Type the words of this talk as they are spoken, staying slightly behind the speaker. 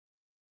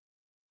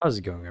How's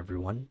it going,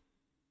 everyone?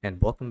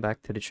 And welcome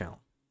back to the channel.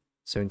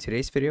 So in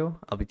today's video,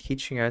 I'll be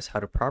teaching you guys how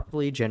to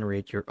properly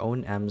generate your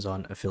own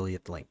Amazon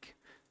affiliate link.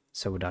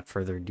 So without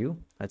further ado,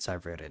 let's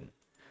dive right in.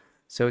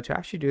 So to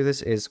actually do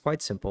this is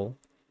quite simple,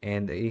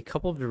 and a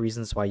couple of the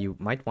reasons why you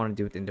might want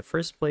to do it in the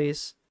first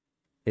place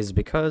is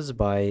because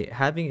by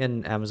having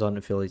an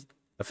Amazon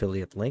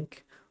affiliate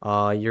link,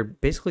 you're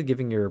basically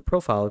giving your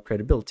profile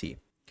credibility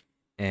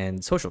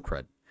and social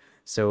cred.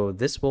 So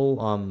this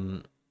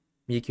will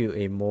make you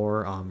a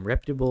more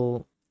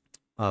reputable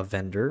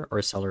vendor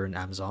or seller in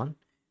Amazon,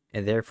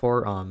 and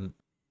therefore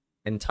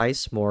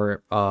entice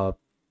more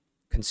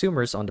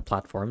consumers on the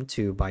platform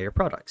to buy your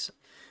products.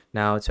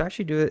 Now, to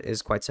actually do it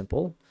is quite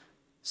simple.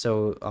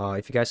 So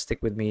if you guys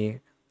stick with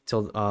me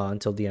till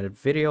until the end of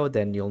the video,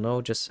 then you'll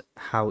know just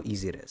how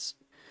easy it is.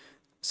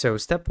 So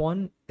step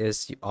one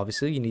is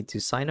obviously you need to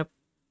sign up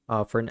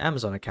for an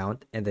Amazon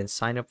account and then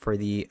sign up for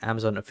the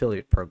Amazon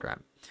affiliate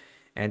program.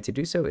 And to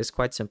do so is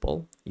quite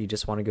simple. You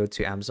just want to go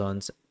to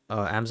Amazon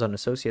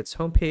Associates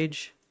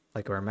homepage,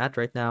 like where I'm at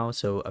right now.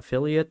 So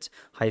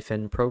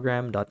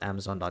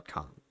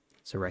affiliate-program.amazon.com.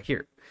 So right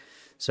here.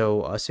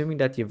 So assuming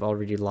that you've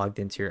already logged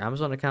into your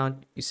Amazon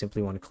account, you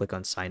simply want to click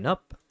on sign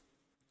up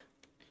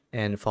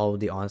and follow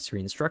the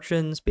on-screen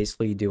instructions.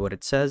 Basically do what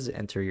it says,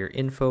 enter your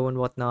info and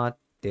whatnot,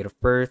 date of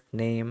birth,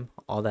 name,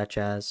 all that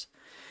jazz.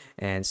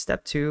 And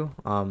step two,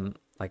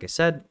 like I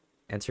said,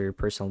 enter your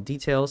personal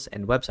details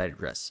and website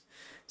address.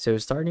 So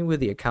starting with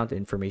the account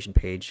information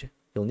page,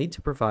 you'll need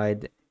to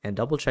provide and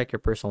double check your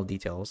personal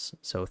details.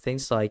 So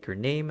things like your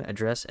name,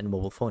 address, and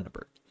mobile phone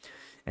number.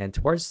 And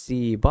towards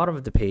the bottom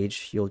of the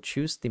page, you'll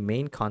choose the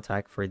main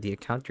contact for the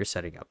account you're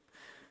setting up.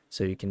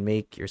 So you can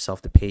make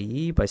yourself the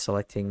payee by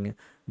selecting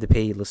the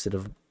payee listed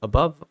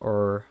above,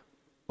 or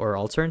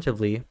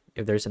alternatively,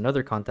 if there's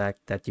another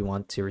contact that you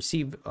want to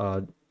receive,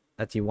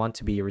 that you want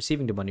to be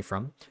receiving the money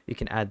from, you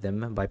can add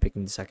them by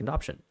picking the second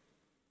option.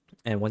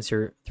 And once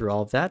you're through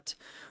all of that,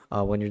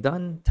 when you're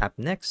done, tap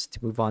next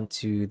to move on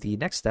to the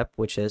next step,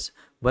 which is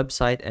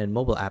website and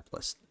mobile app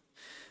list.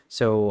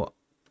 So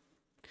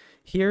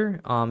here,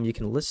 you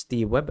can list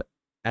the web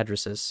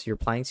addresses you're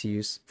planning to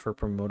use for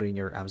promoting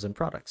your Amazon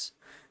products.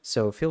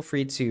 So feel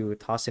free to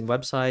toss in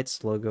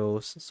websites,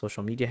 logos,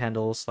 social media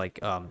handles, like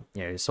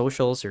your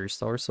socials, your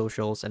store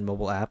socials, and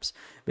mobile apps,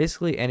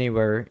 basically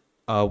anywhere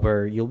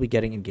where you'll be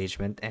getting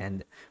engagement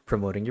and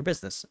promoting your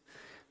business.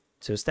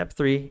 So step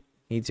three,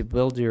 you need to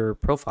build your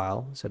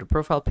profile. So the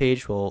profile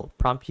page will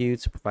prompt you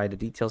to provide the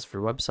details for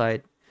your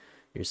website,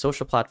 your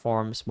social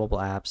platforms, mobile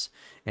apps,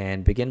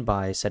 and begin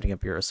by setting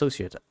up your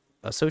associates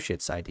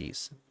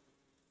IDs.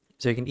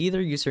 So you can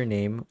either use your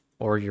name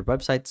or your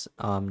website's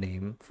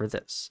name for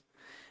this.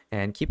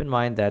 And keep in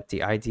mind that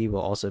the ID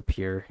will also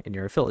appear in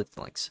your affiliate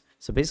links.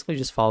 So basically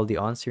just follow the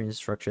on-screen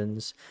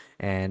instructions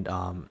and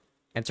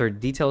enter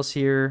details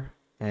here,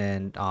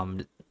 and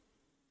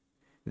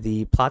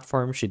the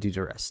platform should do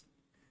the rest.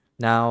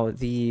 Now,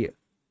 the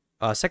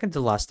second to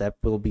last step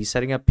will be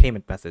setting up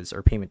payment methods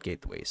or payment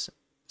gateways.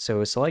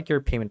 So select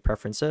your payment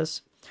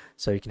preferences.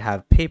 So you can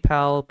have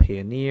PayPal,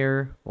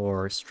 Payoneer,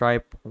 or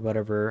Stripe, or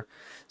whatever.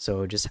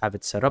 So just have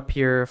it set up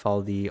here,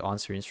 follow the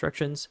on-screen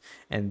instructions,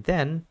 and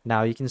then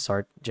now you can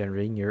start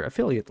generating your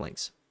affiliate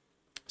links.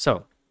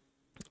 So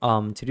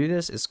to do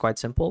this is quite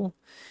simple,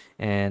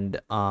 and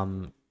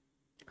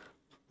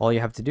all you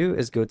have to do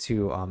is go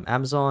to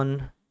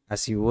Amazon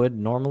as you would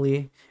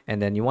normally,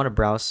 and then you want to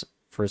browse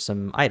for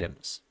some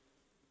items.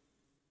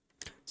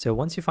 So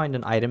once you find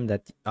an item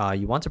that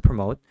you want to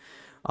promote,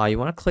 you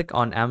want to click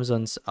on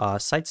Amazon's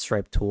site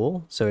stripe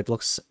tool. So it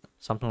looks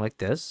something like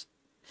this.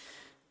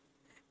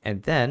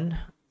 And then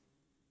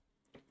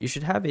you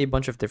should have a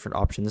bunch of different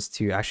options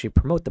to actually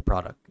promote the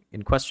product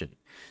in question.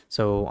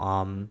 So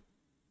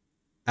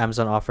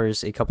Amazon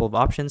offers a couple of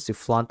options to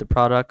flaunt the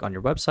product on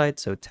your website.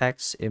 So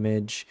text,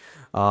 image,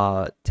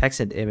 text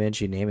and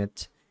image, you name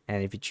it.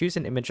 And if you choose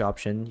an image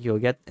option, you'll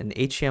get an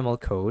HTML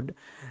code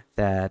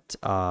that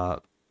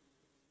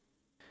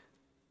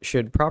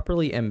should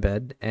properly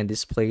embed and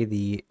display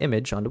the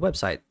image on the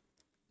website.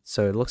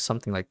 So it looks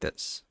something like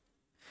this.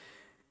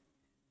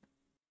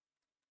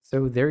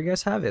 So there you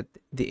guys have it.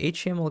 The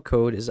HTML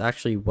code is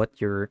actually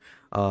what your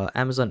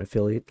Amazon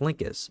affiliate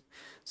link is.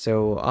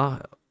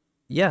 So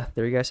yeah,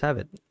 there you guys have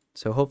it.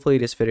 So hopefully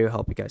this video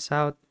helped you guys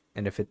out.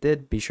 And if it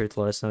did, be sure to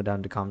let us know down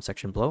in the comment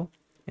section below.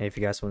 And if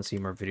you guys want to see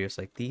more videos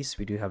like these,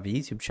 we do have a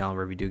YouTube channel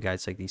where we do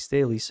guides like these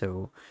daily.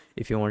 So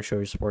if you want to show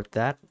your support to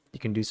that, you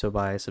can do so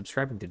by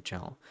subscribing to the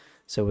channel.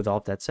 So with all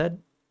of that said,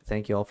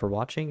 thank you all for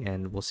watching,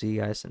 and we'll see you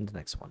guys in the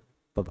next one.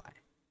 Bye-bye.